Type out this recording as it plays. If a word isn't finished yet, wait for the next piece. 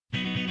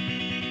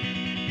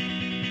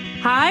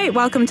Hi,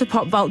 welcome to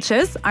Pop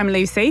Vultures. I'm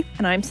Lucy.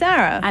 And I'm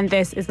Sarah. And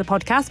this is the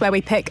podcast where we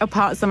pick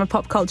apart some of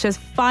pop culture's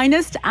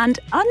finest and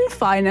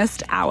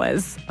unfinest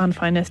hours.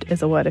 Unfinest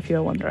is a word if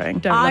you're wondering.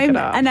 Don't I'm look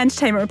it up. an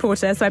entertainment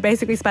reporter, so I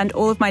basically spend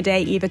all of my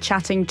day either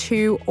chatting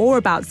to or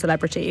about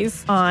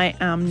celebrities. I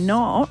am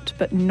not,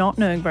 but not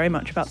knowing very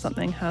much about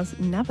something has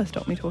never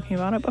stopped me talking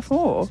about it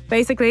before.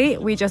 Basically,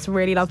 we just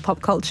really love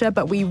pop culture,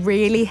 but we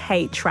really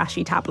hate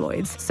trashy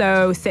tabloids.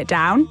 So sit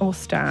down. Or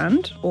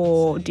stand.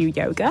 Or do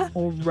yoga.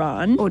 Or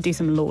run. Or do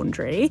some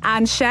laundry.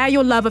 And share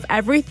your love of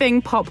everything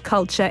pop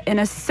culture in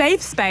a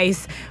safe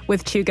space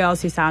with two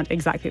girls who sound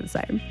exactly the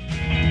same.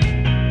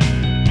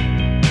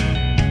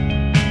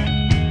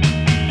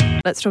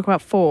 Let's talk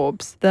about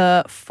Forbes.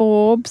 The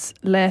Forbes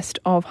list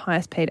of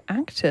highest paid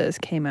actors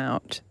came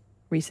out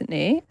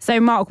recently. So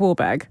Mark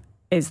Wahlberg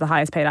is the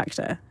highest paid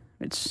actor,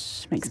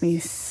 which makes me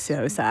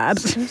so sad.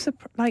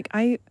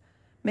 I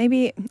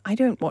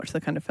don't watch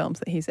the kind of films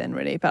that he's in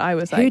really, but I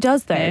was like, who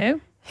does though?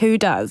 No. Who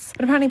does?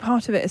 But apparently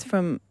part of it is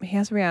he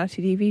has a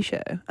reality TV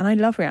show, and I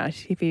love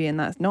reality TV, and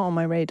that's not on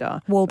my radar.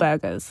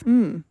 Wahlburgers.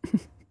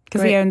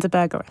 Because he owns a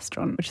burger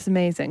restaurant. Which is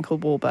amazing,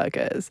 called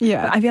Wahlburgers.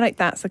 Yeah. But I feel like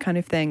that's the kind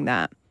of thing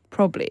that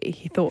probably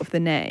he thought of the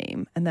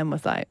name and then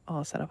was like, oh,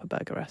 I'll set up a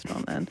burger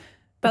restaurant then.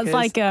 That's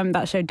like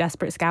that show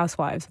Desperate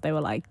Housewives. They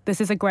were like,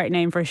 this is a great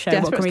name for a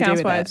show. What can we do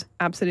with it?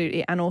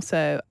 Absolutely. And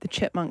also the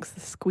Chipmunks,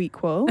 the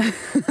Squeakquel.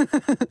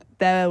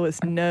 There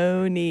was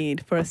no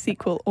need for a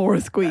sequel or a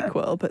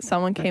squeakquel, but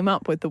someone came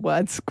up with the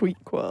word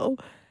squeakquel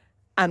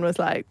and was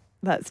like,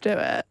 let's do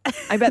it.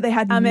 I bet they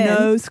had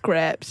no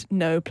script,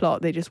 no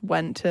plot. They just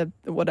went to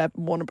whatever,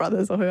 Warner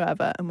Brothers or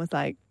whoever, and was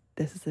like,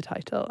 this is the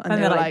title. And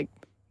they were like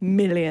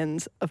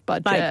millions of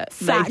budget, like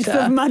sacks later.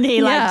 of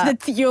money, like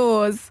it's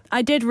yours.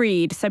 I did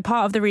read, so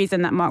part of the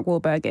reason that Mark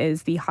Wahlberg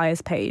is the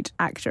highest paid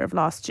actor of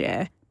last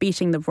year,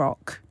 beating The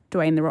Rock,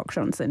 Dwayne The Rock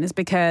Johnson, is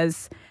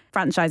because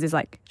franchises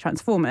like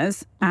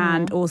Transformers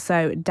and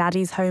also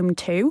Daddy's Home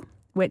 2,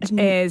 which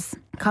is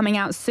coming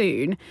out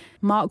soon.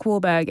 Mark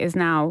Wahlberg is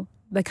now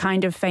the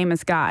kind of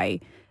famous guy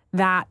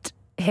that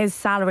his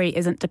salary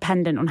isn't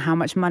dependent on how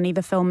much money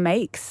the film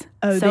makes.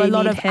 Oh, so a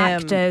lot of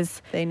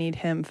actors, they need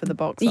him for the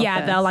box office.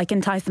 Yeah, they'll like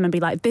entice them and be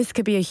like, this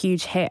could be a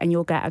huge hit and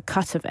you'll get a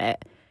cut of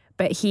it.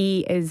 But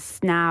he is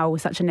now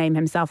such a name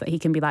himself that he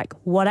can be like,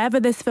 whatever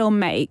this film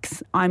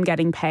makes, I'm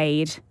getting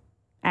paid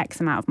X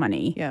amount of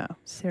money. Yeah,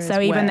 serious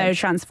So even though wedge.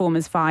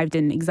 Transformers 5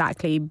 didn't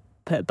exactly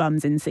put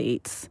bums in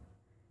seats,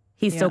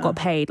 he's still got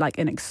paid like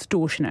an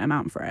extortionate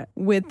amount for it.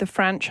 With the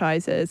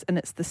franchises, and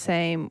it's the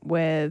same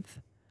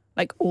with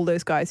like all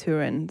those guys who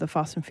are in the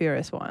Fast and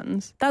Furious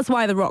ones. That's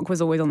why The Rock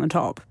was always on the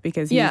top,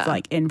 because he's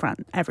like in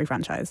every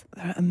franchise.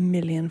 There are a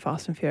million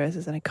Fast and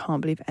Furiouses, and I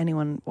can't believe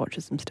anyone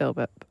watches them still,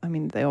 but I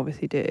mean, they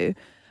obviously do.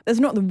 That's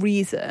not the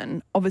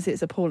reason. Obviously,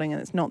 it's appalling,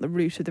 and it's not the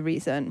root of the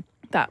reason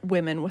that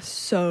women were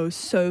so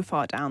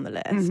far down the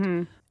list.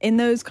 In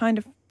those kind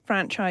of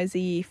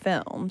franchisee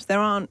films, there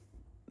aren't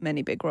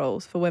many big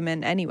roles for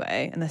women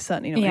anyway, and there's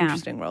certainly not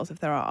interesting roles if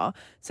there are.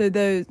 So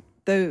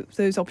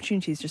those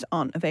opportunities just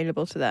aren't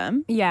available to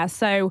them. Yeah,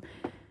 so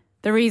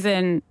the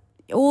reason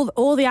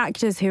all the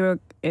actors who are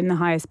in the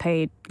highest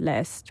paid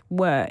list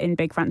were in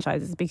big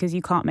franchises, because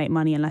you can't make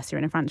money unless you're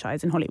in a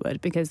franchise in Hollywood,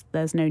 because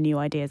there's no new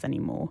ideas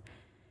anymore.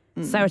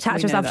 So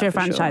attach yourself to a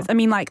franchise. Sure. I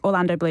mean, like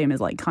Orlando Bloom is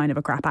like kind of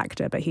a crap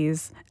actor, but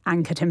he's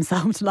anchored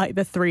himself to like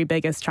the three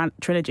biggest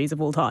trilogies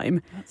of all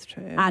time. That's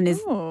true. And is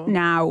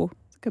now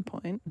good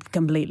point.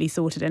 Completely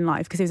sorted in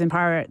life, because he was in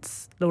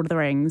Pirates, Lord of the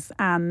Rings,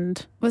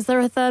 and was there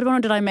a third one,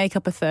 or did I make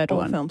up a third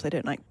one? All films I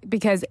don't like.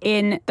 Because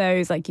in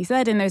those, like you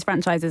said, in those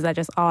franchises, there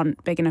just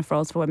aren't big enough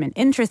roles for women.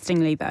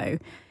 Interestingly, though,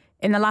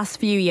 in the last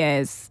few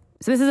years,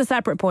 so this is a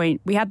separate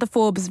point, we had the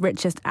Forbes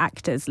richest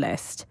actors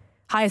list,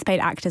 highest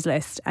paid actors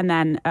list, and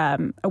then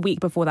a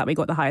week before that, we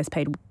got the highest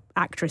paid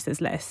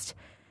actresses list,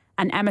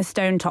 and Emma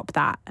Stone topped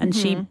that, and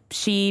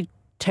she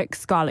took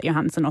Scarlett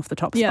Johansson off the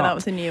top spot. Yeah, that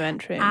was a new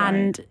entry.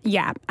 And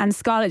and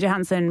Scarlett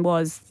Johansson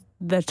was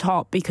the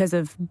top because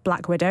of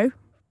Black Widow,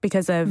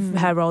 because of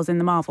her roles in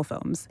the Marvel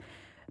films.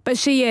 But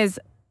she is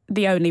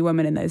the only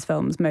woman in those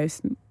films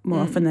more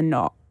often than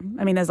not.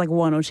 I mean, there's like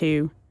one or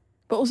two.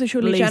 But also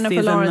surely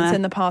Jennifer Lawrence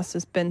in the past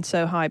has been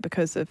so high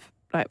because of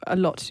like a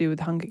lot to do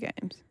with Hunger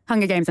Games.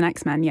 Hunger Games and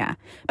X-Men, yeah.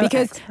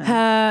 Because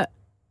her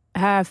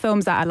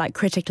films that are like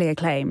critically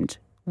acclaimed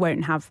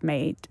won't have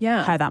made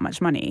her that much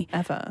money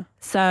ever.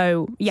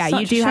 So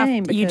you do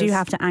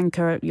have to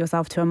anchor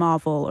yourself to a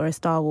Marvel or a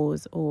Star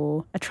Wars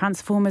or a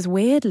Transformers.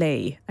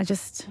 Weirdly,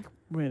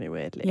 really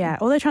weirdly, yeah.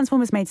 Although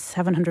Transformers made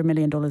 $700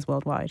 million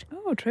worldwide.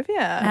 Oh,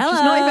 trivia! Hello.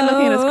 She's not even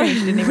looking at a screen.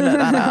 She didn't even look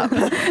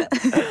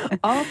that up.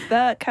 Off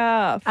the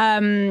cuff.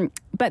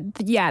 But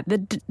yeah,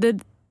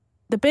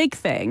 the big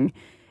thing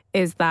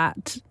is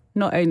that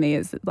not only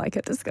is it like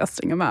a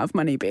disgusting amount of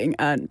money being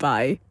earned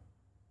by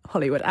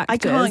Hollywood actors. I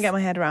can't get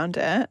my head around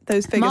it.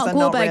 Those figures Mark are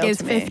not real Wahlberg is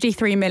to me.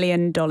 £53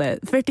 million,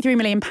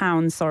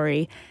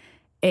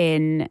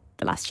 in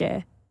the last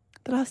year.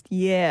 The last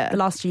year. The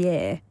last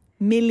year.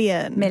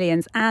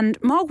 Millions. And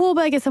Mark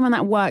Wahlberg is someone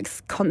that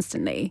works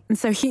constantly. And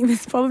so he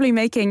was probably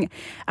making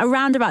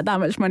around about that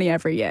much money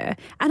every year.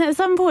 And at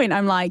some point,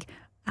 I'm like,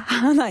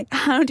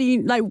 how do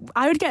you, like,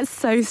 I would get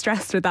so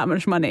stressed with that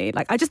much money.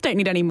 Like, I just don't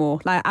need any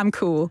more. Like, I'm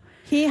cool.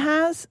 He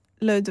has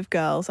loads of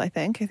girls, I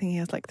think. He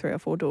has like 3 or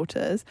 4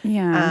 daughters.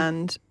 Yeah.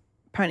 And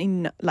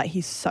apparently, like,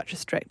 he's such a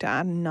strict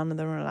dad. None of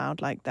them are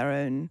allowed like their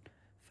own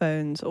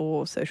phones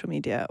or social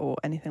media or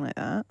anything like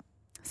that.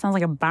 Sounds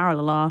like a barrel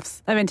of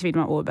laughs. I've interviewed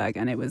Mark Wahlberg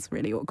and it was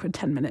really awkward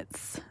 10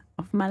 minutes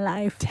of my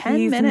life.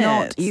 10 minutes? He's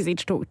not easy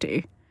to talk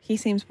to. He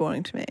seems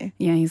boring to me.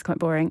 Yeah, he's quite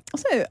boring.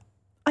 Also,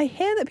 I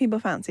hear that people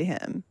fancy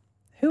him.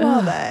 Who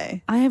are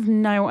they? I have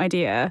no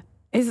idea.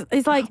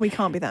 It's like... We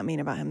can't be that mean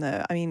about him,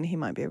 though. I mean, he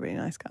might be a really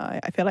nice guy.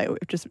 I feel like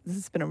this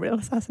has been a real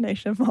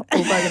assassination of Mark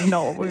Wahlberg and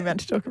not what we meant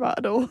to talk about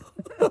at all.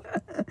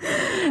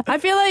 I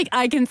feel like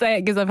I can say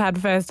it because I've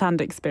had first-hand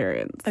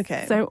experience.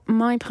 Okay. So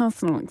my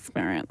personal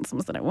experience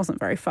was that it wasn't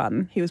very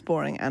fun. He was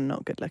boring and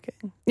not good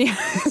looking. Yeah.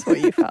 That's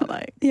what you felt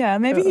like. Yeah,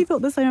 maybe he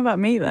thought the same about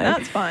me, though.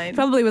 That's fine.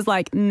 Probably was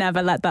like,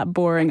 never let that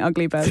boring,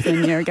 ugly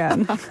person near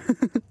again.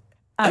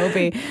 I will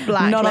be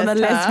not on the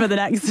list for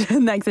the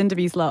next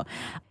interview slot.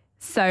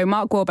 So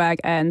Mark Wahlberg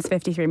earns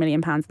 £53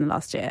 million in the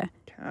last year.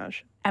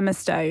 Cash. Emma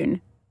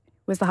Stone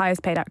was the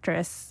highest paid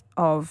actress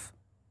of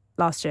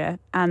last year,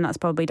 and that's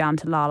probably down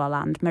to La La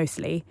Land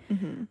mostly.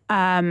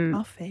 Mm-hmm.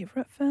 Our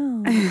favourite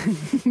film.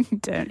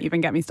 Don't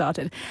even get me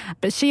started.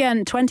 But she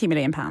earned £20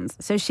 million.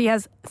 So she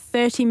has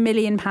 £30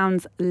 million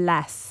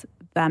less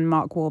than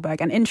Mark Wahlberg.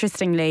 And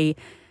interestingly,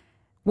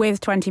 with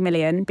 20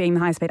 million being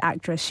the highest paid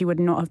actress, she would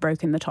not have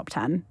broken the top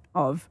 10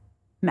 of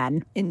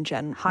men. In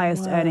general.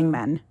 Highest earning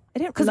men. I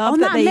don't Because love on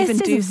that that they list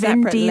even do is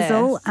Vin separate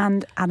Diesel lists.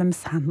 and Adam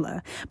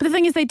Sandler. But the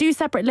thing is, they do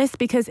separate lists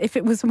because if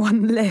it was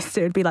one list,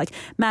 it would be like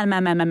man.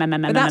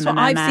 But that's what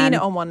I've seen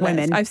it on one women.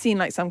 list. I've seen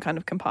like some kind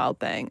of compiled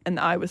thing, and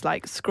I was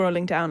like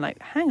scrolling down,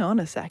 like, hang on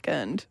a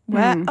second,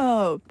 where?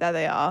 Oh, there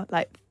they are,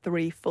 like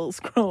 3 full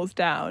scrolls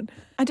down.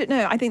 I don't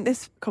know. I think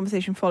this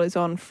conversation follows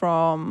on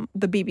from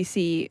the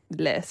BBC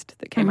list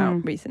that came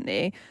out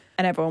recently,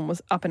 and everyone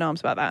was up in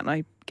arms about that, and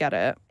I get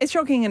it. It's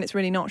shocking and it's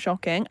really not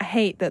shocking. I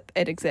hate that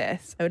it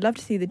exists. I would love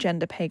to see the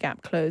gender pay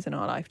gap close in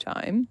our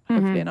lifetime,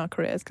 hopefully in our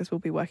careers, because we'll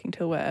be working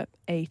till we're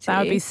 80. That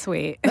would be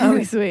sweet. That would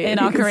be sweet. In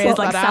You our can careers, sort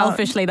like that out.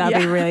 selfishly, that would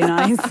be really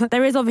nice.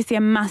 There is obviously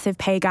a massive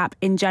pay gap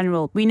in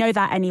general. We know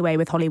that anyway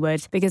with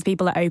Hollywood because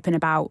people are open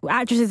about,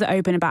 actresses are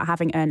open about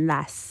having earned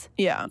less.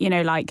 Yeah. You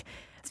know, like...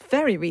 It's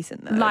very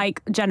recent though.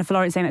 Like Jennifer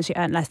Lawrence saying that she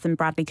earned less than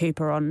Bradley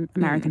Cooper on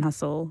American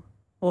Hustle.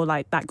 Or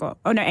like that got...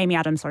 Oh no, Amy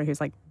Adams, sorry, who's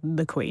like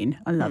the queen.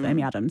 I love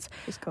Amy Adams.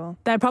 She's cool.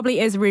 There probably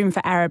is room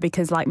for error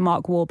because like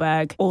Mark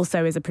Wahlberg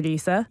also is a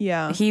producer.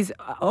 Yeah. He's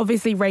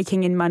obviously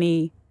raking in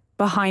money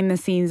behind the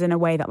scenes in a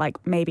way that like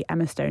maybe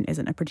Emma Stone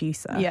isn't a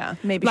producer. Yeah,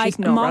 maybe Like, she's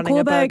not Mark running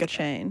a Wahlberg burger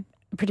chain.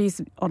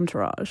 Produced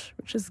Entourage,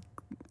 which is,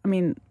 I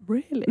mean...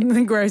 Really?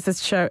 The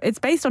grossest show. It's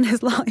based on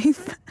his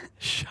life.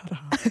 Shut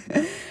up.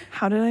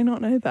 How did I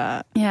not know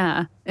that?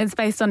 Yeah. It's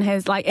based on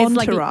his, like... It's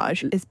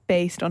Entourage is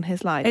based on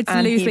his life. It's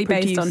and he loosely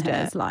based on produced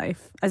his it.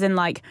 life. As in,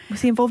 like... Was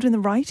he involved in the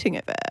writing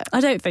of it? I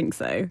don't think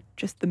so.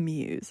 Just the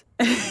muse.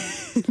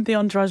 The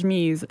Entourage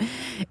muse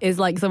is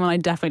like someone I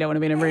definitely don't want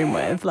to be in a room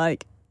with.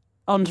 Like,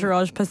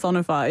 Entourage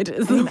personified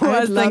is the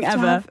worst thing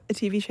ever. Have a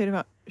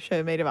TV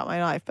show made about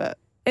my life, but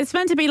It's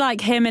meant to be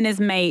like him and his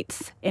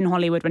mates in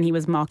Hollywood when he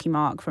was Marky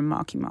Mark from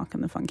Marky Mark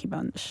and the Funky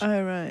Bunch.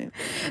 oh right.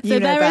 So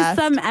there is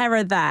some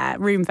error there,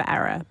 room for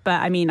error.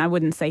 But I mean, I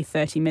wouldn't say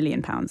 £30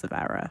 million of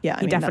error. Yeah, I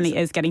he mean, definitely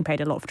is getting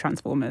paid a lot for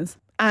Transformers.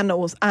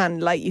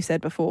 And like you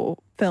said before,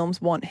 films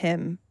want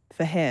him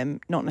for him,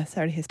 not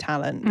necessarily his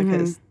talent,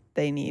 because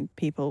they need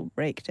people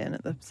raked in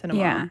at the cinema.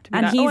 Yeah. To be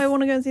And like, I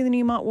want to go and see the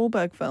new Mark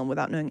Wahlberg film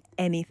without knowing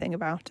anything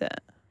about it.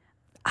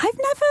 I've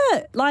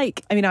never,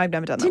 like... I mean, I've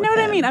never done that. Do you know with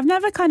what I him. mean? I've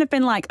never kind of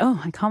been like, oh,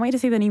 I can't wait to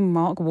see the new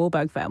Mark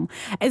Wahlberg film.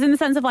 It's in the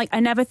sense of like, I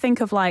never think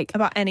of like...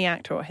 About any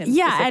actor or him.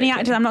 Yeah, any specifically.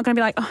 actor. I'm not going to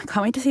be like, oh, I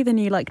can't wait to see the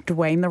new like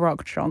Dwayne "The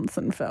Rock"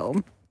 Johnson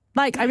film.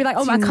 Like, I'd be like,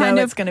 oh, So I you kind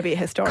know of it's going to be a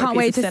historic can't piece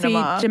wait of to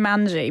cinema. see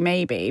Jumanji,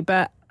 maybe.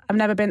 But I've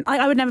never been...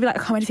 I would never be like, I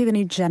can't wait to see the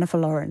new Jennifer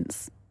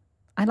Lawrence.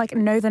 I like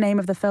know the name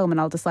of the film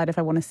and I'll decide if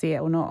I want to see it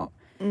or not.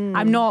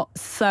 I'm not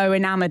so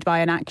enamoured by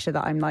an actor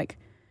that I'm like,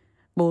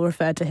 will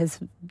refer to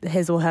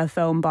his or her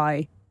film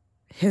by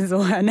his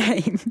or her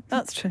name.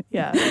 That's true.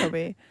 Yeah,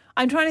 probably.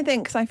 I'm trying to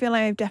think because I feel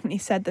like I've definitely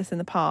said this in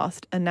the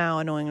past, and now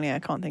annoyingly I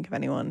can't think of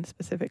anyone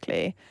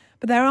specifically.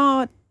 But there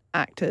are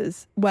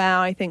actors where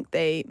I think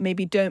they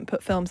maybe don't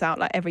put films out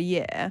like every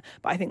year,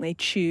 but I think they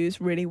choose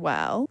really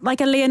well.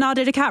 Like a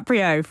Leonardo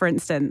DiCaprio, for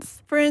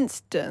instance. For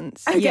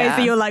instance, Okay, yeah.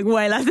 so you're like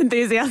way less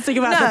enthusiastic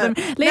about them.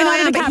 I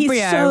Leonardo am, DiCaprio. but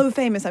he's so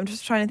famous. I'm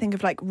just trying to think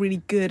of like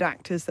really good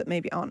actors that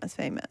maybe aren't as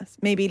famous.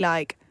 Maybe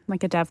like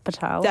Like a Dev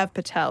Patel. Dev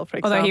Patel, for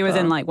example. Although he was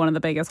in like one of the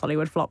biggest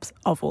Hollywood flops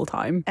of all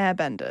time.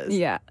 Airbenders.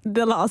 Yeah.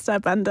 The Last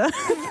Airbender.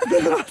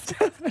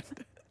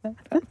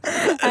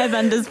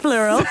 Airbenders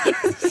plural.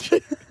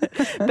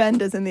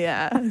 Benders in the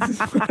air.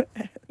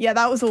 Yeah,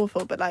 that was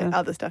awful, but like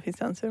other stuff he's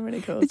done so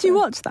really cool. Did you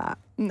watch that?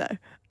 No.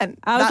 And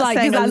I was like,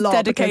 saying that's a lot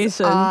dedication.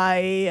 because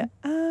I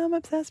am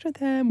obsessed with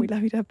him. We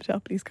love you, Deborah.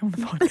 Please come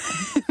on the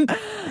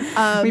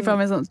podcast. We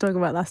promise not to talk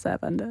about Last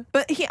Airbender.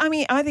 But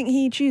I think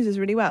he chooses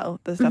really well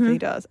the stuff that he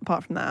does.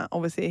 Apart from that,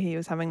 obviously he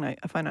was having like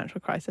a financial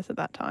crisis at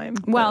that time.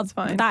 Well, that's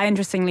fine. that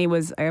interestingly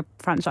was a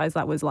franchise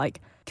that was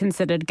like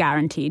considered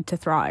guaranteed to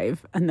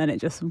thrive, and then it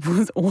just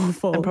was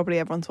awful. And probably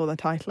everyone saw the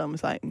title and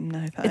was like, no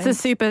thanks. It's a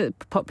super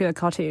popular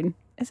cartoon.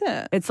 Is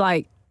it? It's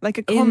like a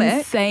comic?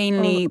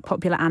 Insanely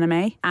popular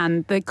anime,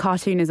 and the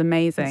cartoon is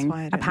amazing. That's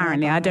why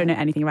Apparently, I don't know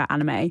anything about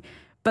anime,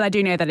 but I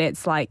do know that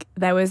it's like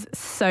there was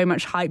so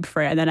much hype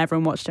for it, and then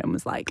everyone watched it and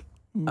was like,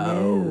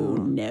 "Oh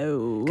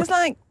no!" Because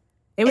like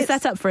it was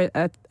set up for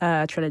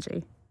a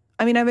trilogy.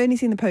 I mean, I've only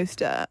seen the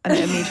poster and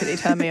it immediately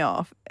turned me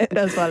off,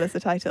 as well as the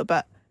title.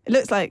 But it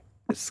looks like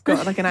it's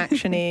got like an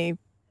action-y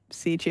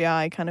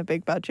CGI kind of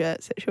big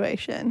budget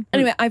situation.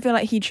 Anyway, I feel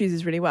like he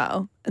chooses really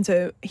well, and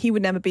so he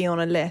would never be on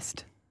a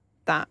list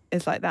that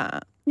is like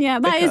that. Yeah,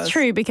 that is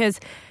true, because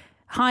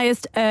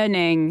highest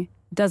earning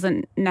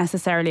doesn't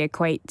necessarily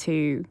equate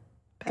to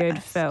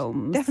good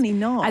films. Definitely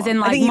not. As in,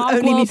 like, I think Mark you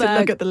only need to Wahlberg-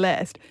 look at the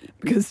list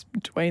because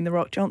Dwayne "The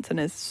Rock" Johnson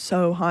is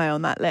so high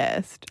on that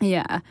list.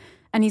 Yeah,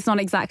 and he's not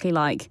exactly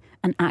like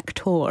an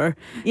actor.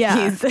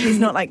 Yeah, he's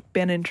not like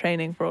been in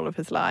training for all of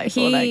his life.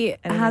 He or like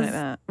anything has like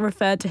that.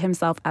 referred to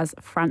himself as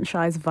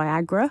franchise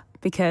Viagra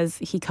because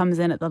he comes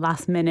in at the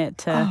last minute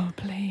to Oh,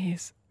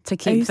 please. Are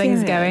keep you things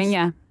serious? going.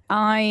 Yeah,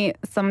 I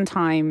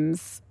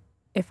sometimes,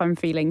 if I'm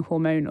feeling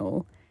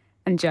hormonal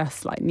and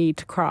just like need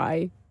to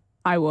cry,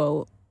 I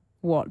will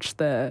watch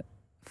the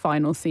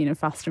final scene of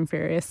Fast and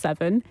Furious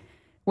 7,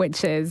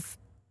 which is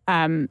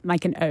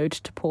like an ode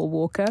to Paul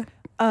Walker.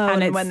 Oh, And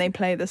and it's- when they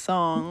play the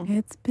song.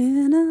 It's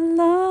been a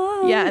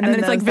long... Yeah, and and then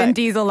it's then like there's Vin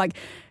Diesel like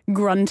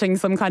grunting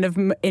some kind of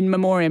in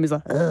memoriam. He's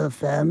like, oh,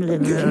 family.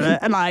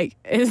 And like,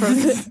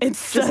 it's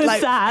so Just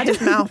like sad. his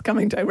mouth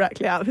coming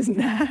directly out of his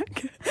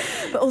neck.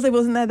 But also,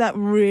 wasn't there that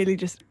really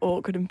just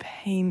awkward and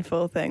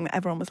painful thing that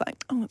everyone was like,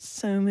 oh, it's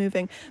so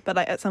moving. But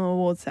like at some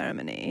award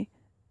ceremony,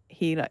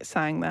 he like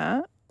sang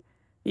that.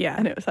 Yeah.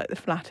 And it was like the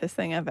flattest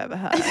thing I've ever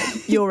heard.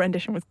 Your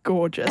rendition was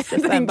gorgeous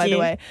just then, Thank by the you.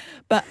 way.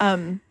 But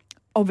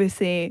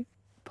obviously,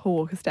 Paul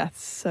Walker's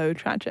death's so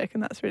tragic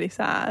and that's really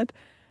sad.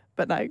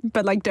 But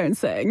like, don't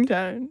sing.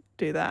 don't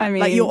do that. I mean-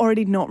 like, you're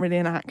already not really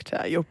an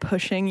actor. You're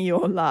pushing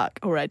your luck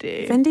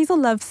already. Vin Diesel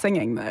loves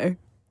singing though.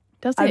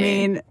 Does he? I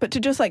mean- but to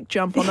just like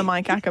jump on the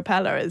mic a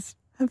cappella is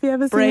Have you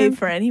ever brave seen him?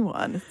 for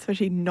anyone,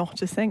 especially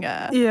not a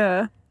singer.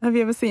 Yeah. Have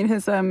you ever seen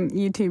his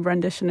YouTube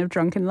rendition of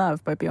Drunken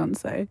Love by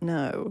Beyonce?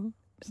 No,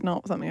 it's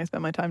not something I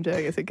spend my time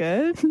doing. Is it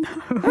good?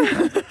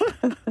 No.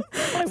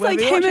 It's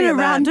like him in a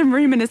random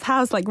room in his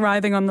house, like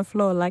writhing on the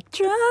floor, like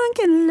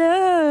Drunken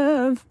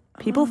Love.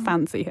 People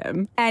fancy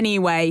him.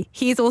 Anyway,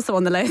 he's also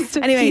on the list.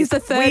 Anyway, he's the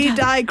third. we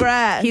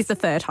digress. He's the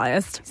third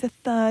highest. He's the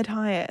third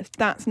highest.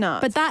 That's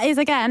nuts. But that is,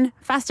 again,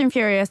 Fast and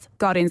Furious,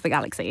 Guardians of the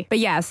Galaxy. But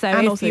yeah, so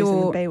and if also he's in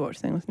the you're... Baywatch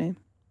thing, wasn't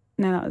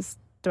he? No, that was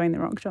Dwayne "The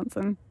Rock"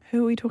 Johnson.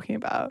 Who are we talking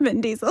about?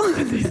 Vin Diesel.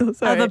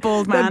 Sorry. Other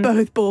bald man. They're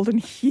both bald and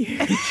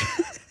huge.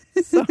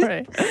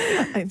 Sorry.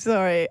 I'm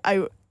sorry.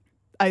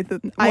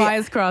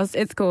 Wires crossed.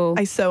 It's cool.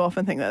 I so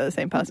often think they're the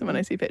same person when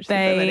I see pictures of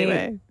them They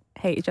anyway.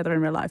 hate each other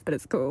in real life, but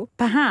it's cool.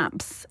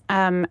 Perhaps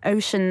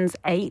Ocean's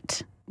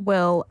 8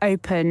 will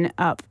open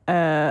up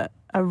a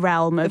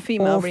realm of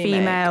female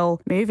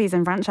all-female movies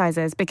and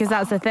franchises, because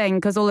that's the thing,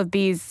 because all of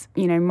these,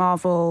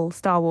 Marvel,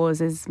 Star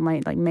Wars is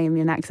like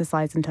mainly an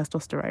exercise in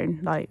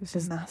testosterone. Like, it's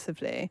just...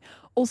 Massively.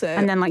 Also,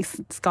 And then like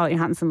Scarlett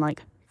Johansson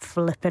like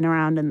flipping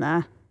around in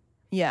there.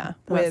 yeah,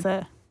 That's with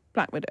it.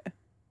 Black Widow.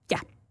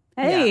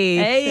 Hey,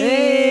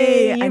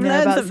 Hey, you've I know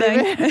learned about something.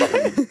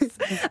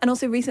 superheroes. And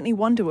also recently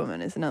Wonder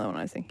Woman is another one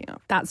I was thinking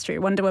of. That's true.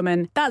 Wonder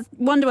Woman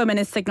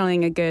is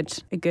signaling a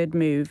good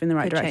move in the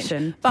right Good change.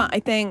 direction. But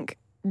I think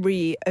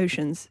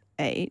Ocean's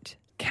 8,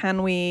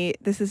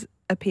 this is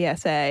a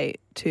PSA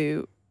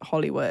to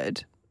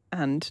Hollywood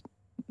and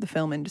the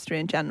film industry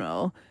in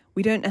general.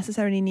 We don't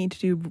necessarily need to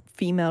do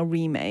female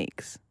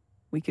remakes.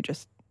 We could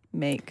just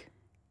make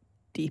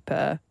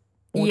deeper,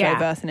 more Yeah.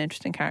 diverse and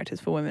interesting characters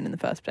for women in the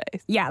first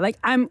place. Yeah, like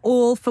I'm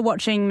all for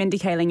watching Mindy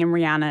Kaling and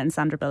Rihanna and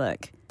Sandra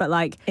Bullock. But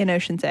like, In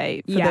Ocean's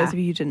 8, for Yeah. those of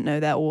you who didn't know,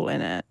 they're all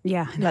in it.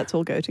 yeah. Let's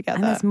all go together.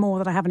 And there's more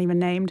that I haven't even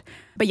named.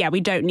 But yeah,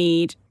 we don't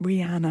need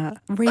Rihanna.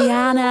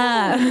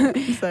 Rihanna.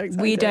 I'm so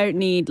excited. We don't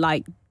need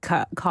like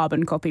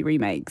carbon copy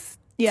remakes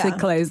Yeah. to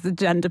close the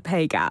gender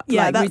pay gap.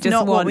 Yeah, like, that's we just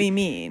not want what we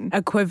mean.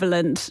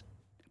 equivalent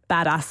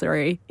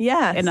badassery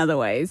Yes. in other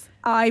ways.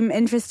 I'm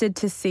interested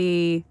to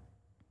see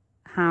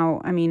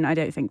how, I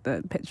don't think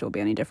the picture will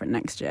be any different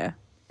next year.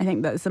 I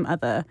think that some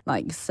other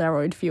like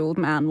steroid-fueled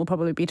man will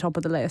probably be top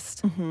of the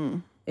list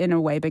in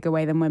a way bigger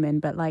way than women.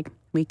 But like,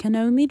 we can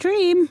only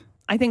dream.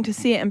 I think to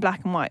see it in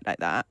black and white like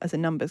that as a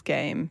numbers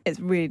game, it's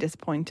really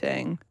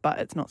disappointing, but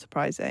it's not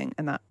surprising.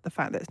 And that the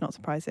fact that it's not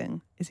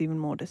surprising is even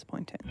more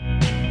disappointing.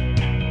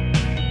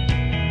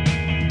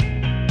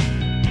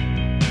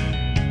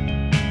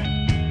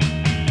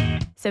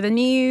 So the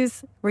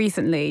news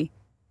recently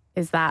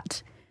is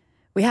that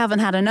we haven't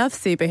had enough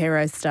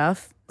superhero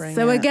stuff.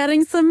 So we're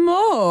getting some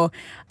more.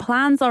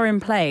 Plans are in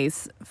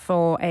place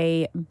for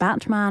a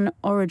Batman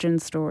origin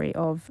story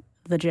of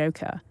the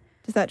Joker.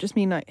 Does that just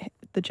mean like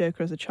the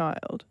Joker as a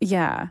child?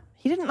 Yeah.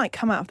 He didn't like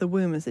come out of the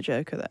womb as the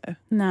Joker though.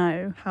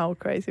 No. How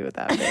crazy would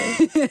that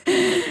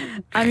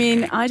be? I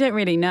mean, I don't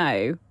really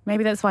know.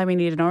 Maybe that's why we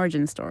need an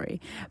origin story.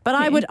 But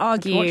I would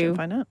argue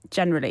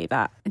generally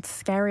that it's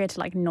scarier to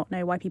like not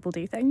know why people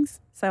do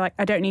things. So like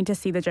I don't need to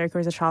see the Joker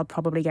as a child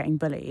probably getting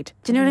bullied.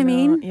 Do you know what I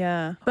mean?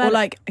 Yeah. But, or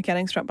like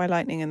getting struck by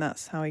lightning and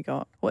that's how he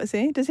got. What is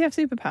he? Does he have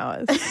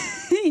superpowers?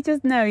 he's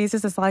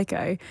just a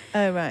psycho.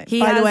 Oh right.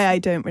 By the way, I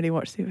don't really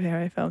watch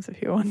superhero films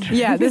if you're wondering.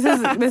 Yeah, this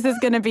is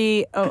going to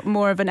be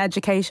more of an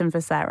education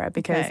for Sarah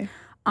because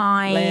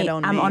I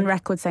am on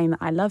record saying that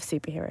I love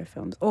superhero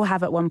films or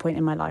have at one point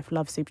in my life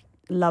loved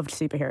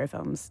superhero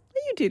films.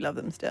 You do love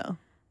them still.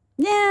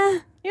 Yeah.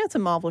 You had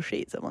some Marvel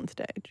sheets at one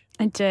stage.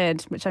 I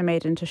did, which I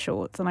made into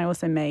shorts, and I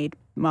also made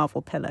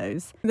Marvel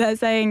pillows. They're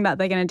saying that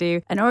they're going to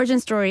do an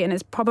origin story, and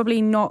it's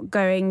probably not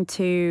going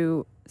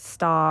to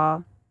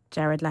star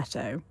Jared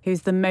Leto,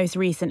 who's the most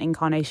recent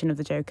incarnation of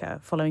the Joker,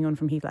 following on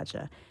from Heath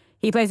Ledger.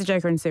 He plays the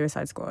Joker in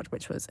Suicide Squad,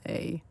 which was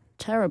a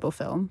terrible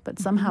film, but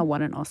somehow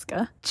won an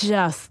Oscar.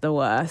 Just the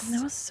worst.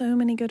 There were so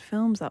many good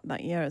films up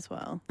that year as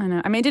well. I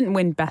know. I mean, it didn't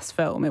win Best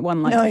Film. It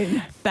won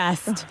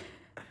Best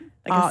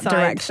like art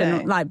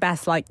direction, like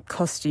Best like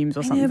costumes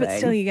or something. Yeah, but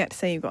still you get to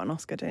say you got an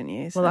Oscar, don't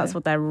you? So. Well, that's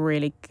what they're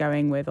really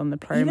going with on the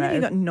promo. Even if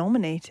you got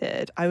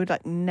nominated, I would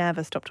like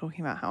never stop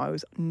talking about how I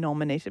was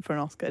nominated for an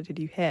Oscar. Did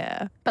you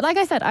hear? But like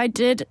I said, I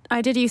did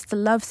used to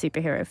love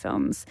superhero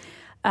films.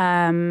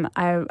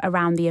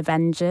 Around the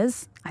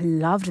Avengers. I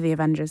loved the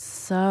Avengers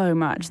so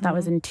much. That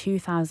was in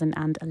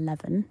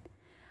 2011.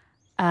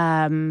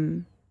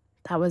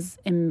 That was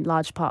in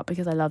large part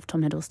because I loved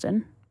Tom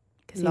Hiddleston.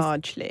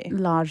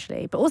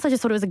 Largely. But also I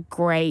just thought it was a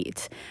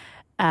great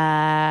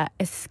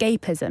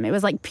escapism. It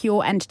was like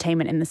pure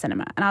entertainment in the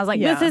cinema. And I was like,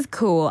 this is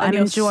cool. I'm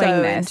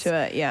enjoying this. Into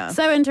it, yeah.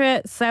 So into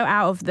it, so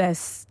out of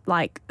this,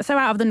 like, so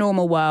out of the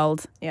normal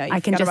world. Yeah, I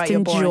can just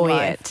enjoy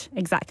it.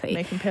 Exactly.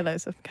 Making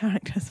pillows of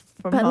characters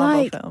from But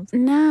Marvel like, films.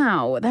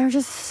 now, there are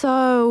just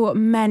so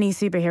many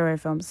superhero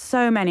films.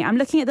 So many. I'm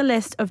looking at the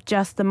list of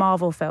just the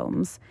Marvel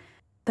films.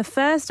 The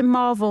first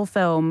Marvel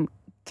film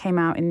came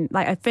out in,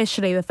 like,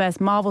 officially the first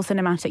Marvel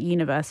Cinematic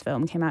Universe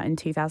film came out in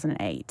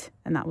 2008,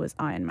 and that was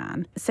Iron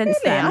Man. Since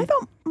then, I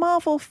thought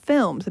Marvel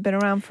films have been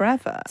around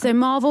forever. So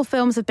Marvel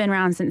films have been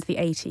around since the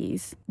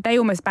 80s. They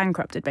almost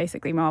bankrupted,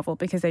 basically, Marvel,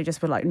 because they just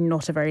were, like,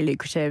 not a very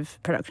lucrative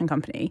production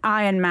company.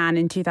 Iron Man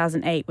in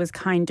 2008 was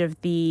kind of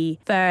the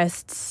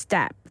first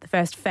step, the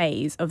first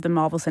phase of the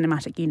Marvel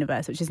Cinematic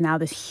Universe, which is now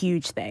this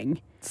huge thing.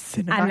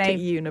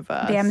 Cinematic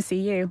universe. The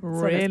MCU.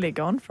 Really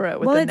gone for it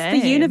with the name. Well,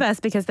 it's the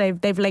universe because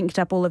they've linked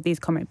up all of these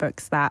comic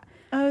books that...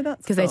 Oh,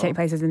 that's because they take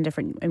places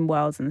in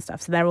worlds and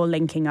stuff. So they're all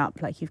linking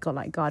up. Like, you've got,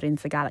 like, Guardians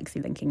of the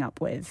Galaxy linking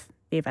up with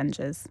the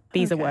Avengers.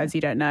 These are words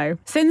you don't know.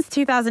 Since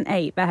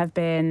 2008, there have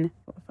been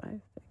 4, 5,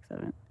 6,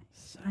 7...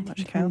 So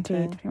much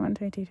counting. 21,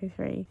 22,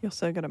 23. You're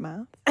so good at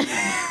math.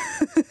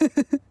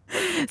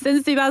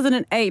 Since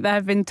 2008, there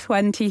have been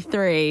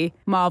 23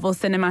 Marvel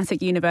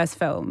Cinematic Universe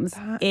films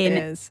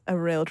is a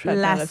real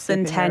treadmill less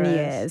than 10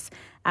 years.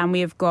 And we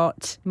have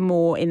got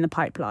more in the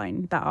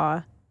pipeline that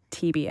are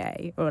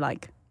TBA or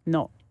like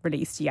not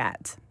released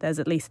yet. There's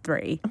at least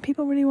 3. And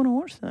people really want to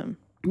watch them.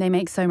 They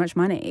make so much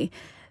money.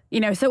 You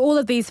know, so all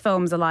of these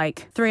films are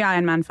like 3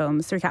 Iron Man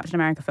films, 3 Captain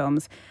America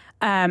films.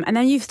 And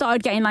then you've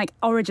started getting like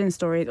origin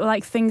stories or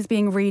like things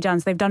being redone.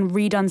 So they've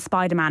redone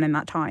Spider-Man in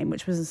that time,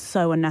 which was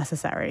so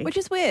unnecessary. Which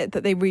is weird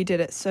that they redid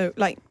it. So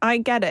like, I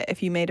get it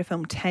if you made a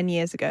film 10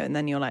 years ago and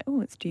then you're like,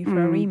 oh, it's due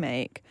for a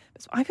remake.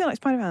 But I feel like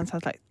Spider-Man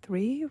has like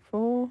 3 or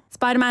 4.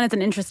 Spider-Man is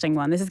an interesting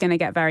one. This is going to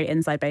get very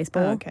inside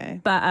baseball. Oh, okay.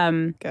 But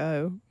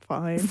go.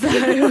 Fine.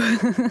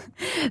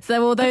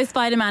 So although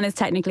Spider-Man is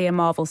technically a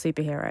Marvel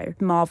superhero,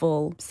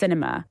 Marvel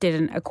Cinema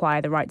didn't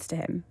acquire the rights to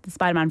him. The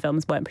Spider-Man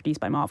films weren't produced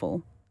by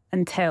Marvel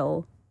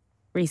until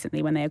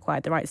recently when they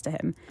acquired the rights to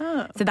him.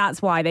 Oh. So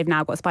that's why they've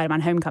now got Spider-Man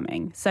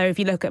Homecoming. So if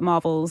you look at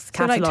Marvel's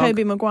catalogue... So like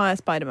Tobey Maguire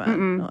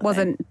Spider-Man?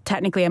 Wasn't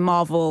technically a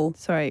Marvel...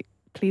 Sorry,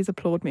 please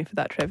applaud me for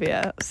that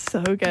trivia.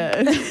 So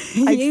good. I've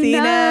seen it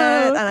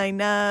and I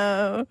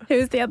know.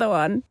 Who's the other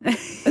one?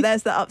 But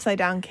there's the upside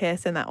down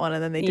kiss in that one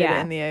and then they did it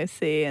in the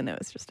OC and it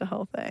was just a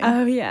whole thing.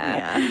 Oh,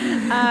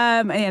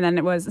 yeah. And then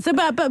it was... So,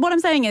 but what I'm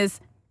saying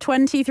is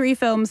 23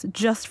 films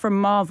just from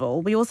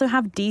Marvel. We also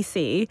have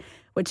DC...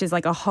 which is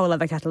like a whole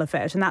other kettle of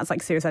fish. And that's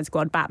like Suicide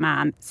Squad,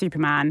 Batman,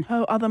 Superman.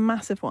 Oh, other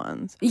massive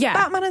ones? Yeah.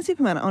 Batman and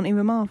Superman aren't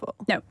even Marvel?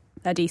 No,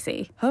 they're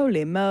DC.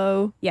 Holy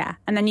mo. Yeah.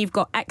 And then you've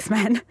got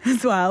X-Men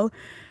as well,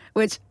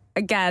 which,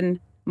 again,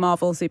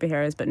 Marvel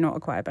superheroes, but not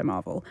acquired by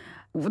Marvel.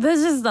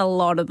 There's just a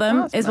lot of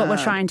them, is what we're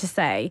trying to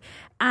say.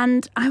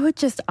 And I would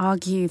just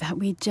argue that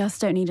we just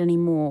don't need any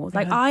more.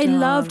 Like, I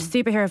loved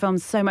superhero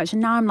films so much.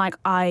 And now I'm like,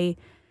 I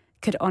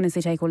could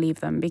honestly take or leave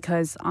them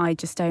because I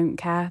just don't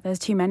care. There's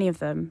too many of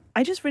them.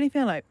 I just really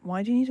feel like,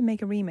 why do you need to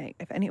make a remake?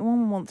 If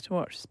anyone wants to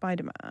watch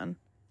Spider-Man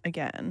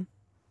again,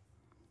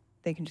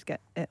 they can just get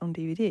it on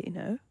DVD,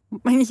 no?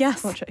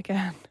 Yes. Watch it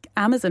again.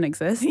 Amazon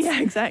exists. Yeah,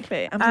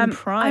 exactly. Amazon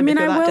Prime. I mean,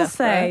 if you're I that will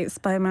desperate. say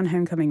Spider-Man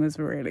Homecoming was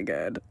really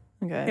good.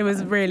 Okay, It was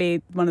fine.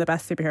 really one of the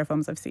best superhero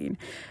films I've seen.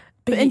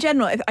 But in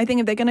general, I think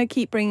if they're going to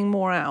keep bringing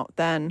more out,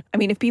 then, I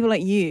mean, if people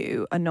like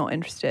you are not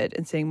interested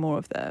in seeing more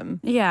of them,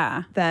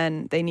 yeah.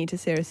 then they need to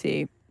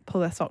seriously pull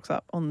their socks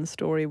up on the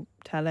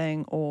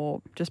storytelling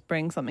or just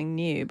bring something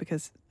new,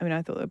 because, I mean,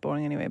 I thought they were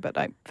boring anyway, but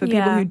like for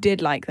people who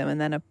did like them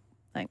and then are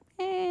like,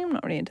 I'm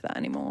not really into that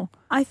anymore.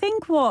 I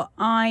think You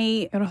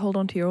gotta hold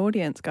on to your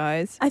audience,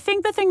 guys. I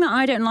think the thing that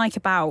I don't like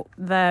about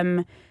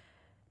them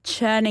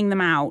churning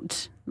them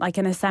out like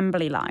an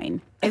assembly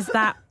line is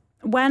that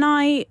when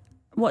I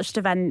watched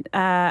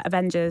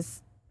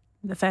Avengers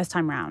the first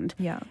time round,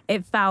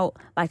 it felt,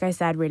 like I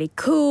said, really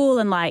cool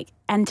and like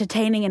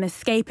entertaining and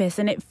escapist.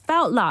 And it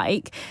felt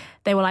like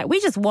they were like,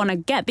 we just want to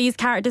get these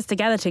characters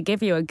together to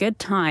give you a good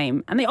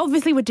time. And they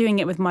obviously were doing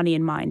it with money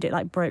in mind. It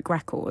like broke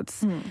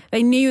records.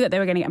 They knew that they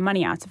were going to get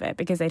money out of it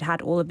because they'd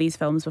had all of these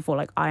films before,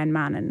 like Iron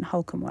Man and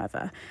Hulk and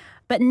whatever.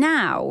 But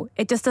now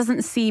it just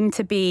doesn't seem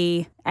to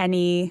be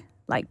any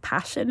like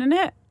passion in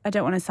it. I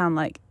don't want to sound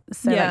like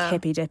like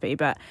hippy dippy,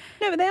 but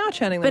no, but they are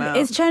churning them out.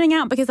 But it's churning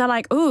out because they're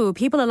like, ooh,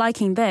 people are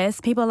liking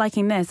this, people are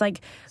liking this. Like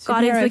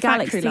Guardians of the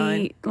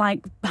Galaxy, like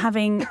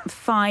having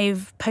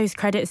 5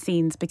 post-credit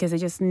scenes because they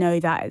just know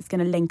that it's going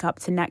to link up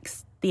to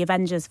the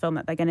Avengers film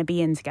that they're going to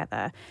be in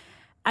together.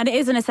 And it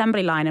is an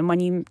assembly line, and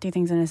when you do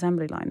things in an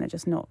assembly line, they're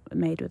just not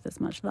made with as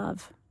much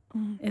love.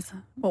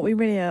 What we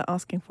really are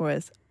asking for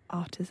is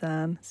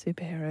artisan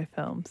superhero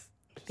films.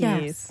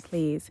 Yes,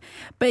 please.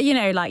 But, you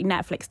know, like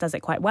Netflix does it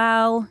quite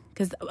well.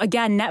 Because,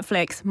 again,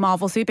 Netflix,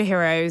 Marvel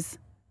superheroes,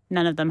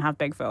 none of them have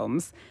big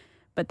films.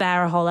 But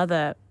they're a whole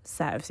other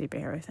set of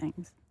superhero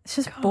things. It's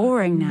just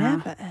boring now.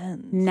 Never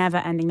ends. Never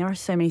ending. There are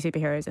so many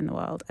superheroes in the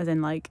world, as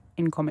in, like,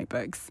 in comic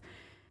books.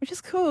 Which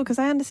is cool, because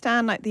I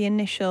understand, like, the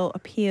initial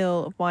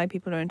appeal of why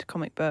people are into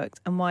comic books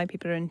and why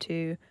people are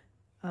into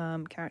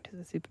characters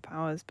with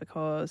superpowers,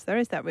 because there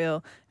is that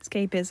real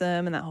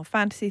escapism and that whole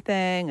fantasy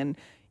thing. And,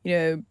 you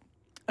know,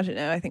 I don't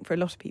know, I think for a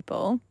lot of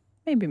people,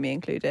 maybe me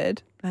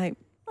included, like,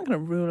 I'm not going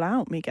to rule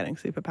out me getting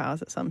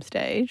superpowers at some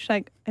stage.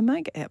 Like, I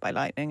might get hit by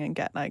lightning and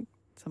get, like,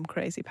 some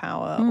crazy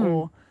power,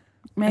 or...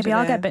 Maybe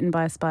I'll get bitten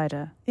by a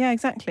spider. Yeah,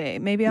 exactly.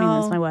 Maybe I mean,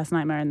 that's my worst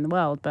nightmare in the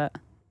world, but...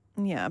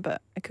 Yeah,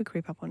 but it could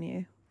creep up on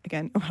you.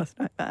 Again, your worst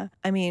nightmare.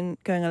 I mean,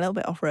 going a little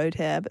bit off-road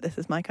here, but this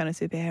is my kind of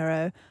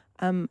superhero.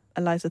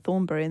 Eliza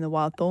Thornberry in the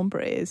Wild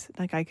Thornberries.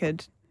 Like, I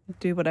could...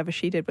 do whatever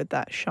she did with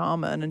that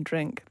shaman and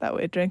drink that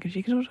weird drink, and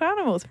she could talk to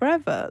animals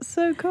forever.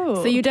 So cool.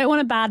 So you don't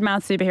want to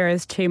badmouth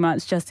superheroes too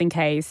much, just in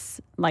case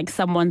like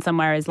someone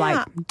somewhere is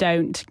like,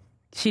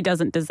 she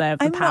doesn't deserve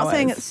the powers. I'm not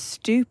saying it's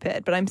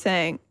stupid, but I'm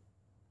saying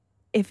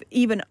if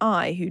even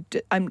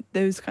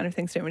those kind of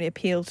things don't really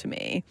appeal to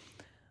me,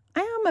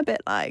 I am a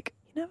bit like,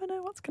 you never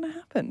know what's going to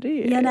happen, do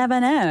you? You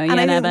never know. You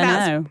never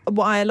know.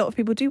 Why a lot of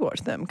people do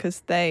watch them,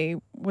 because they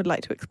would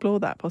like to explore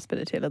that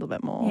possibility a little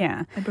bit more.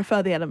 Yeah. I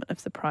prefer the element of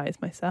surprise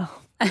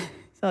myself.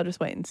 So I'll just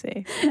wait and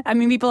see. I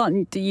mean, people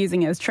aren't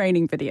using it as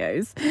training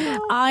videos.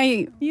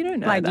 You don't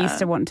know used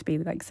to want to be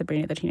like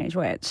Sabrina the Teenage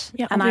Witch.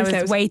 Yeah, and I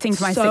was waiting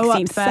for my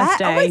 16th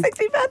birthday. Oh, my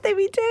 16th birthday,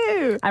 we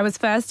do. I was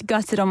first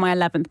gutted on my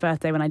 11th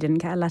birthday when I didn't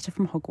get a letter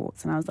from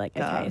Hogwarts. And I was like,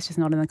 okay, it's just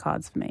not in the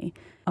cards for me.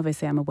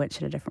 Obviously, I'm a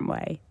witch in a different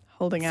way.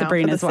 Holding out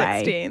Sabrina's for the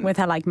way 16. with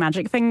her like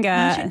magic finger.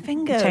 Magic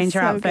finger. Change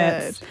her so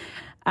outfits.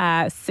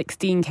 Good.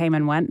 16 came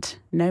and went.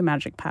 No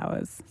magic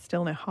powers.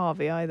 Still no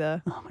Harvey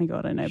either. Oh my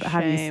God, I know. But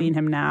have you seen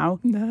him now?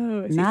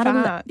 No. Is he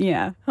fat?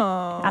 Yeah.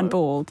 Oh. And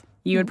bald.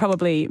 You would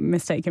probably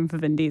mistake him for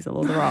Vin Diesel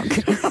or The Rock.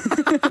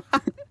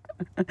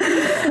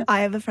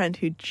 I have a friend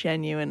who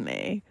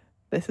genuinely,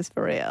 this is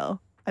for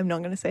real, I'm not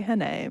going to say her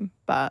name,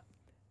 but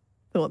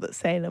thought that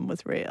Salem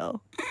was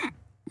real.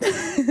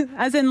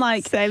 As in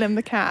like... Salem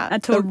the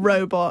cat. A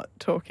robot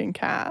talking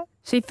cat.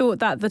 She thought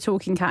that the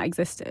talking cat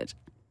existed.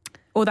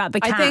 Or that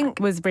the cat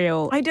was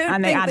real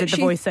and they added the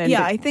voice in.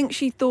 Yeah, I think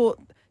she thought,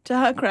 to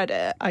her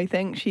credit, I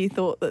think she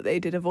thought that they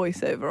did a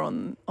voiceover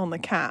on the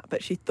cat,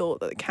 but she thought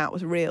that the cat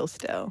was real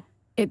still.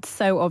 It's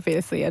so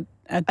obviously a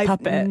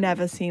puppet. I've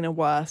never seen a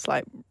worse,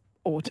 like,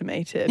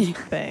 automated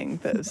thing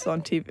that's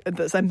on TV,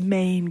 that's a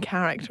main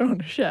character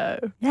on a show.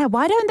 Yeah,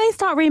 why don't they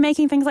start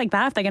remaking things like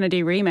that if they're going to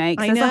do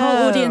remakes? There's a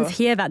whole audience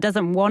here that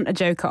doesn't want a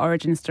Joker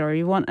origin story.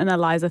 We want an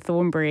Eliza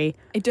Thornberry.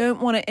 I don't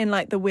want it in,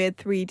 like, the weird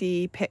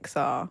 3D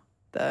Pixar,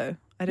 though.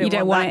 I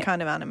don't want that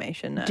kind of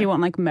animation. No. Do you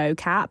want like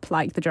mocap,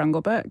 like the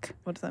Jungle Book?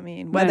 What does that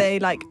mean? Where they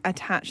like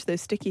attach those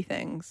sticky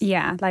things?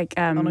 Yeah, like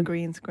on a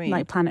green screen,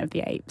 like Planet of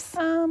the Apes.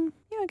 Yeah,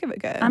 I'll give it a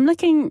go. I'm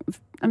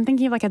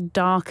thinking of like a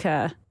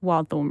darker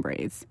Wild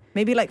Thornberries.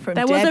 Maybe like from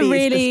Debbie's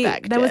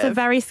perspective. There was a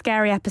very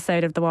scary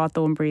episode of the Wild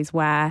Thornberries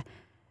where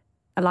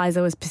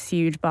Eliza was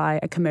pursued by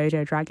a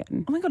Komodo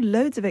dragon. Oh my God,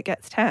 loads of it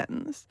gets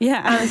tens.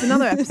 Yeah, and there's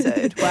another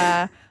episode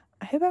where.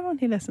 I hope everyone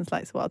who listens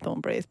likes Wild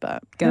Thornberries,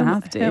 but gonna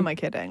have to. Who am I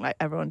kidding? Like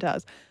everyone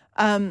does.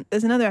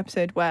 There's another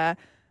episode where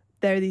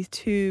there are these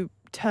two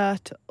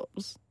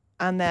turtles,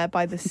 and they're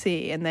by the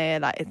sea, and they're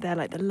like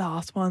the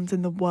last ones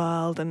in the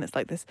world, and it's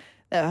like this.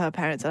 Her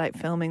parents are like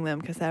filming them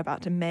because they're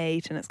about to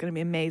mate, and it's going to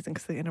be amazing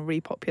because they're going to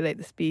repopulate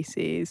the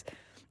species.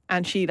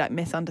 And she like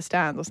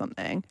misunderstands or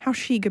something. How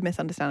she could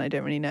misunderstand, I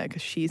don't really know,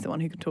 because she's the one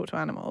who can talk to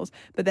animals.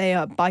 But they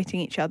are biting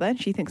each other, and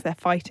she thinks they're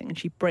fighting, and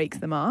she breaks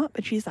them up.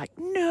 And she's like,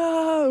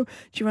 no!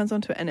 She runs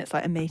onto it, and it's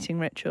like a mating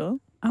ritual.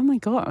 Oh my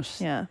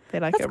gosh. Yeah, they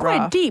like That's it quite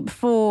rough. deep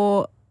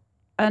for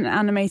an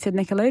animated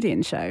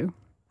Nickelodeon show.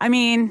 I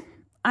mean,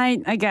 I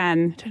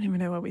don't even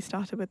know where we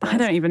started with this. I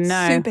don't even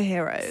know.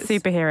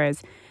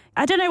 Superheroes.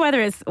 I don't know whether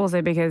it's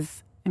also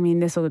because, I mean,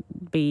 this will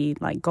be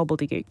like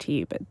gobbledygook to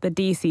you, but the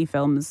DC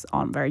films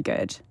aren't very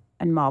good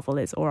and Marvel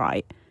is all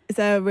right. Is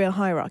there a real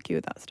hierarchy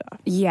with that stuff?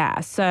 Yeah,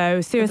 so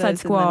Suicide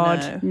Squad,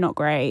 know. not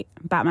great.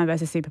 Batman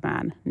versus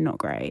Superman, not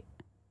great.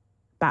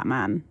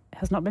 Batman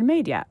has not been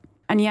made yet.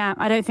 And yeah,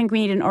 I don't think we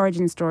need an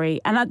origin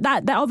story. And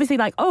that they're obviously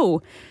like,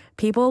 oh,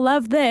 people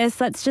love this.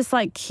 Let's just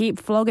like keep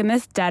flogging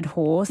this dead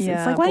horse. Yeah,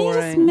 it's like, why don't you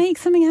just boring. make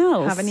something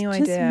else? Have a new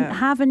Just idea.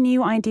 Have a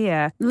new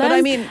idea.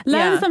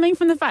 Learn something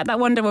from the fact that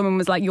Wonder Woman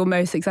was like your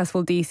most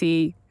successful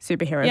DC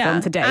superhero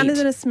film to date. And is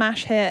in a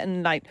smash hit,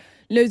 and like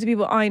loads of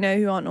people I know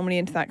who aren't normally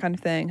into that kind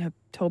of thing have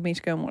told me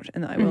to go and watch it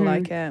and that I will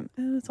like it.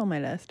 It's on my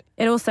list.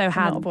 It also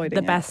had avoiding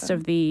the it, best but-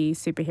 of the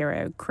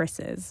superhero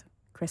Chris's,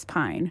 Chris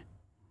Pine.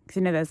 Because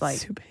you know there's like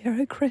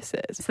Superhero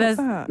Chris's. so What's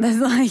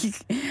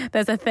that?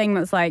 there's a thing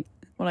that's like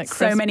Well, like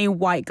so Chris- many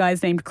white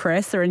guys named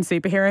Chris are in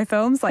superhero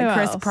films, like Who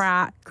Chris else?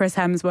 Pratt, Chris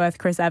Hemsworth,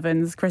 Chris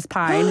Evans, Chris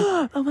Pine,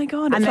 Oh my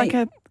god, And it's they- like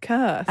a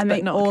curse. and but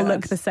they not a all curse.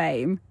 look the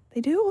same.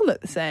 They do all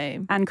look the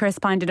same. And Chris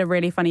Pine did a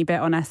really funny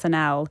bit on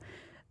SNL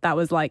that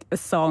was like a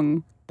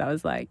song that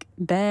was like,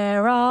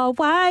 "There are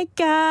white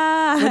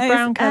guys With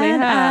brown curly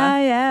and hair. I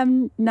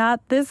am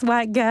not this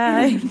white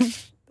guy."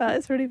 That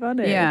is really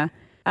funny. Yeah.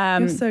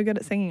 You're so good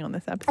at singing on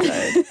this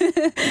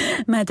episode.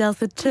 My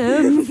dulcet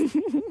tones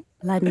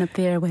lighten up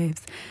the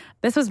airwaves.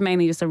 This was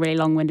mainly just a really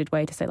long-winded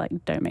way to say, like,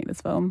 don't make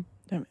this film.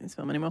 Don't make this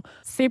film anymore.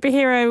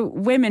 Superhero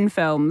women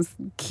films,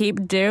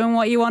 keep doing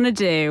what you want to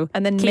do.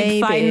 And then keep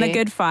maybe fighting the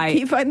good fight.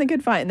 Keep fighting the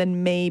good fight, and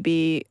then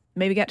maybe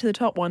get to the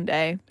top one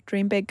day.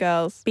 Dream big,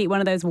 girls. Beat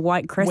one of those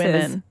white Chris's.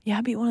 Women.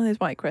 Yeah, beat one of those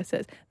white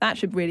Chris's. That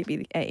should really be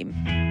the aim.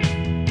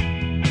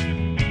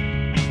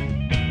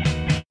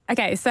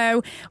 Okay,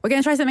 so we're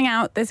going to try something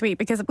out this week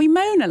because we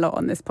moan a lot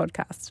on this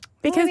podcast.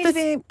 Because we need to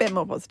be a bit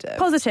more positive.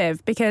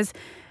 Positive, because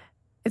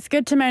it's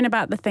good to moan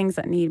about the things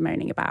that need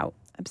moaning about,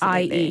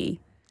 Absolutely. i.e.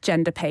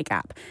 gender pay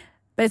gap.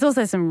 But there's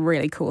also some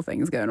really cool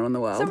things going on in the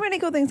world. Some really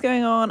cool things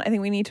going on. I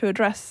think we need to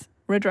readdress.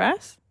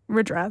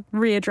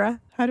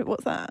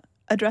 What's that?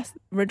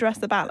 Redress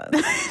the balance.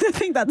 I don't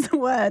think that's a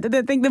word. I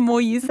don't think the more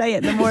you say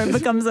it, the more it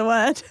becomes a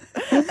word.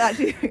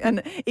 Actually,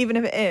 and even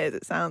if it is,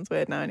 it sounds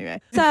weird now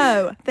anyway.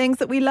 So, things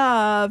that we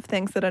love,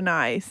 things that are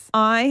nice.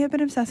 I have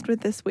been obsessed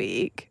with this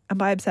week, and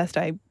by obsessed,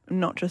 I'm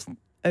not just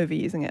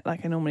overusing it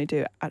like I normally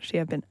do. Actually,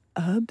 I've been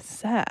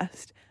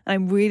obsessed. And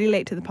I'm really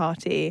late to the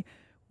party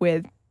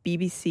with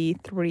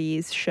BBC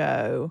Three's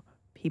show,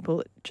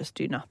 People Just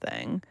Do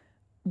Nothing,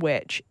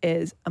 which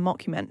is a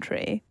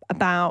mockumentary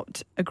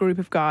about a group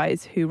of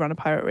guys who run a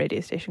pirate radio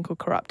station called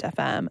Corrupt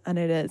FM, and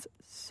it is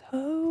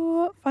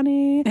so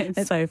funny.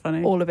 It's so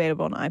funny. All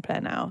available on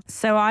iPlayer now.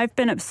 So I've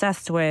been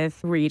obsessed with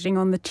reading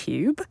on the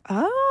tube.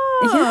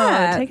 Oh,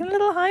 Yeah. taking a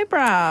little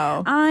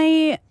highbrow.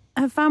 I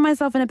have found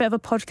myself in a bit of a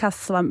podcast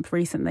slump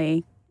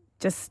recently.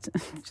 Just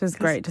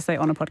great to say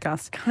on a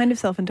podcast. Kind of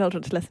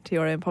self-indulgent to listen to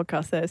your own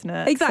podcast, though, isn't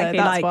it? Exactly.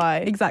 So that's why.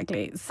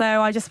 Exactly.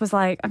 So I just was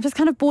like, I'm just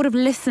kind of bored of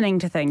listening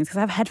to things because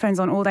I have headphones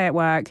on all day at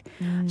work.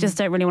 Just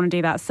don't really want to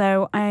do that.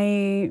 So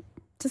I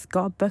just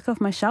got a book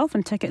off my shelf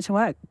and took it to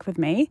work with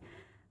me.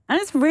 And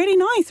it's really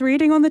nice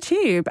reading on the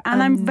tube.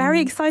 And I'm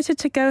very excited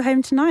to go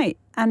home tonight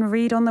and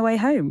read on the way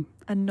home.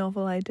 A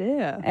novel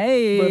idea.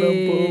 Hey.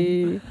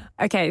 Ba-dum-bum.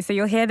 Okay, so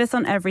you'll hear this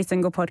on every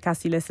single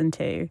podcast you listen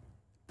to,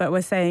 but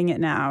we're saying it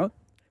now.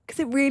 Because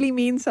it really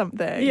means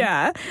something.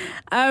 Yeah.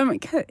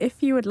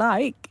 If you would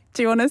like,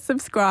 do you want to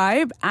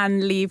subscribe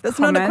and leave That's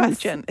comments? not a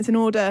question. It's an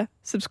order.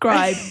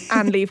 Subscribe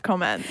and leave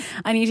comments.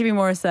 I need to be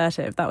more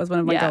assertive. That was one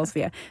of my goals for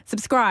you.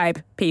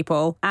 Subscribe,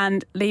 people,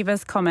 and leave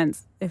us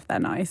comments if they're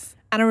nice.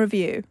 And a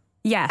review.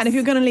 Yes. And if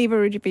you're going to leave a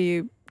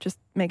review, just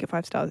make it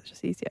 5 stars. It's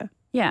just easier.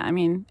 Yeah, I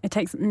mean, it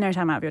takes no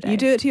time out of your day. You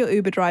do it to your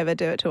Uber driver,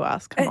 do it to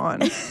us. Come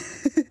on.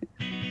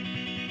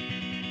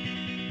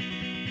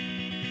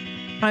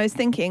 I was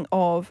thinking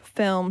of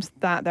films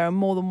that there are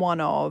more than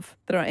one of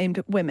that are aimed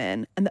at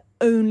women, and the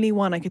only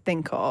one I could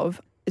think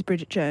of is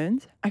Bridget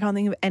Jones. I can't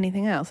think of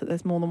anything else that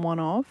there's more than one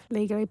of.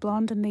 Legally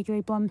Blonde and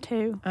Legally Blonde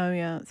 2. Oh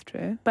yeah, that's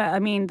true. But I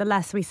mean, the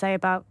less we say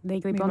about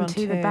Legally Blonde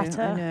 2, the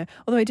better. I know.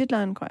 Although I did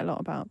learn quite a lot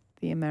about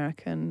the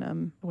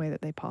American the way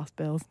that they pass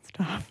bills and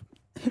stuff.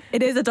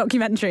 It is a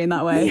documentary in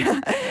that way.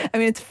 Yeah. I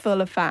mean, it's full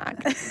of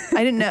fact.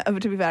 I didn't know,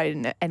 to be fair, I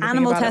didn't know anything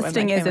Animal about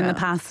testing it when is that in the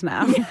came out. past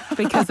now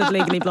because of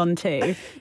Legally Blonde 2.